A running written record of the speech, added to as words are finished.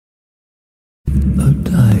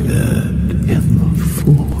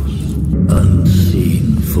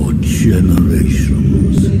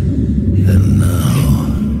generations. And now,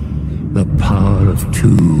 the power of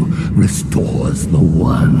two restores the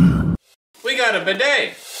one. We got a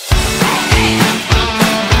bidet.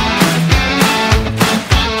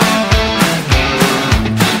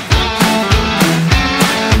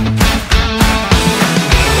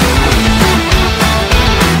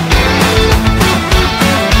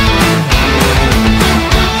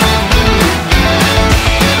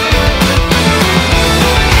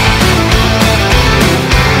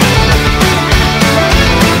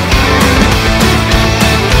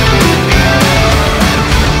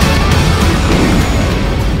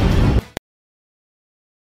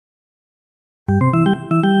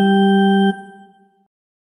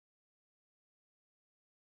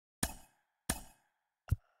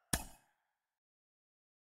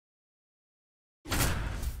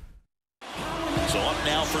 So up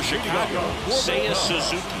now for Chicago, Seiya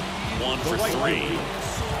Suzuki, 1 for 3.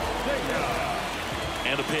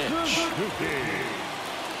 And a pitch.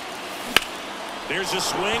 There's a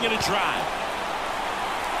swing and a drive.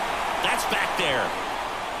 That's back there.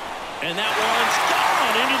 And that one's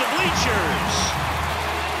gone into the bleachers.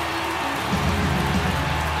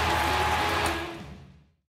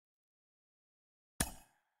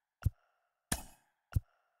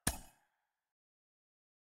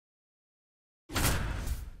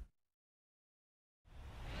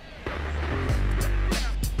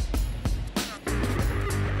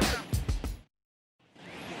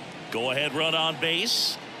 Go-ahead run on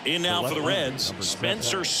base. In now for the Reds,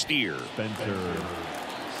 Spencer Steer. The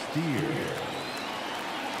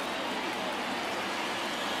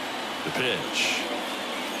pitch.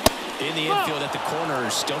 In the infield at the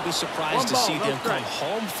corners, don't be surprised to see them come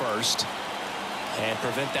home first and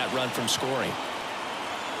prevent that run from scoring.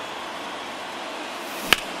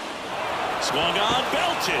 Swung on,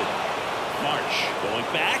 belted. Marsh going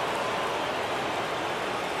back.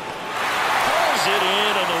 Pulls it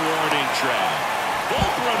in on the warning track.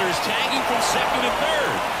 Both runners tagging from second and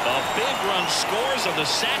third. A big run scores on the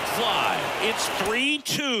sac fly. It's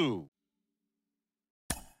 3-2.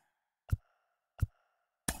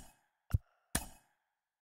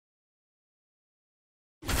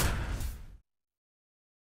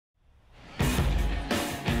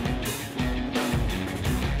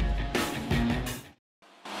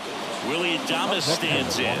 Willy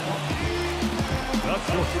stands in.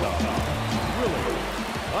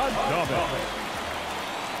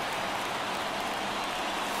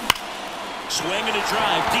 Swing and a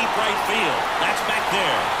drive, deep right field. That's back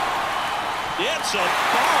there. It's a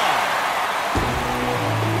ball.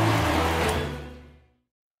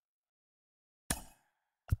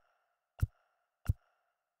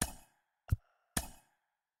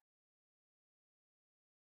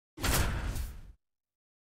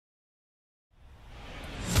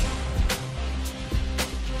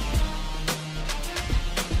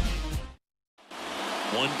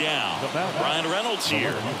 One down. Reynolds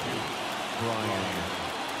here.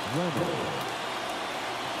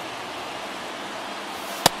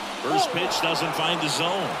 First pitch doesn't find the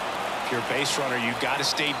zone. If you're a base runner, you've got to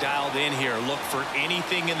stay dialed in here. Look for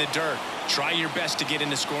anything in the dirt. Try your best to get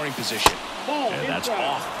into scoring position. And that's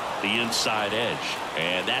off the inside edge.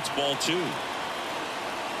 And that's ball 2.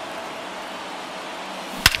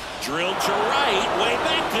 Drilled to right, way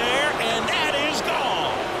back there, and that is gone.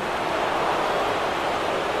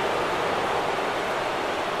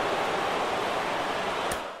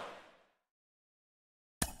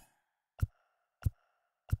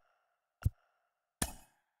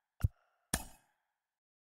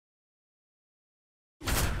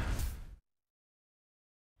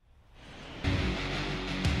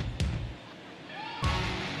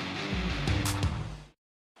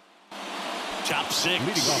 Top 6,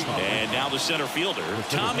 and now the center fielder,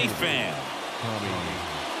 Tommy Pham.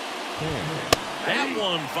 That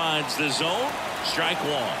one finds the zone. Strike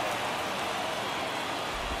 1.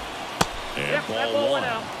 And ball 1.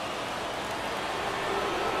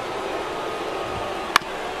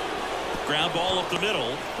 Ground ball up the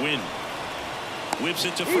middle. Win. Whips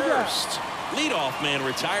it to first. Leadoff man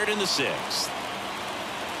retired in the 6th.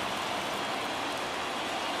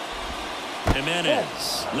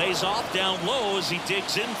 Jimenez lays off down low as he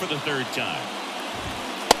digs in for the 3rd time.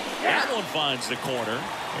 That one finds the corner,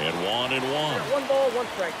 and 1-1. 1 ball, 1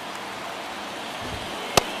 strike.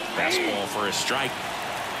 Fastball for a strike.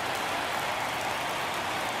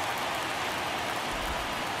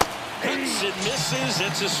 Hits and misses.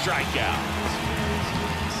 It's a strikeout.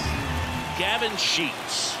 Gavin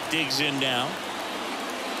Sheets digs in now.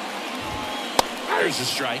 There's a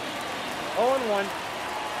strike. 0-1.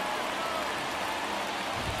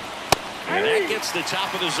 And that gets the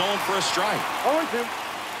top of the zone for a strike. 0-2.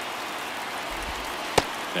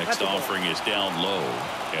 Next offering is down low,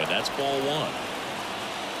 and that's ball one.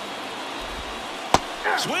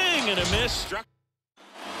 Swing and a miss. Struck.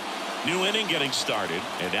 New inning getting started,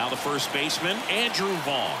 and now the first baseman, Andrew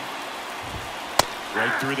Vaughn.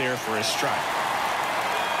 Right through there for a strike.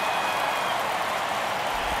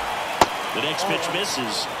 The next pitch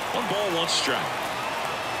misses. 1 ball, 1 strike.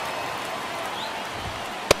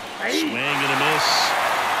 Swing and a miss,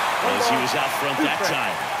 as he was out front that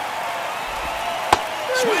time.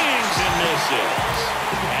 Swings and misses.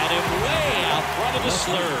 Had him way out front of the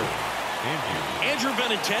slurve. Andrew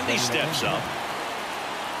Benintendi steps up.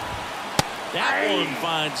 That one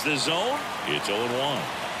finds the zone. It's 0-1.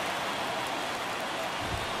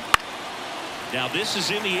 Now this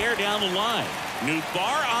is in the air down the line.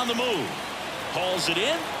 Nootbaar on the move. Hauls it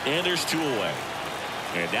in, and there's 2 away.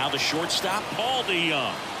 And now the shortstop, Paul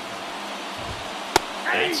DeYoung.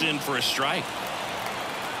 That's in for a strike.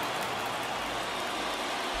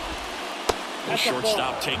 The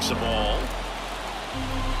shortstop takes the ball.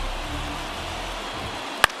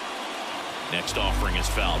 Next offering is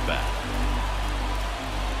fouled back.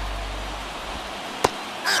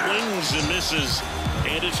 Swings and misses,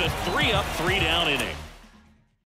 and it's a 3-up, 3-down inning.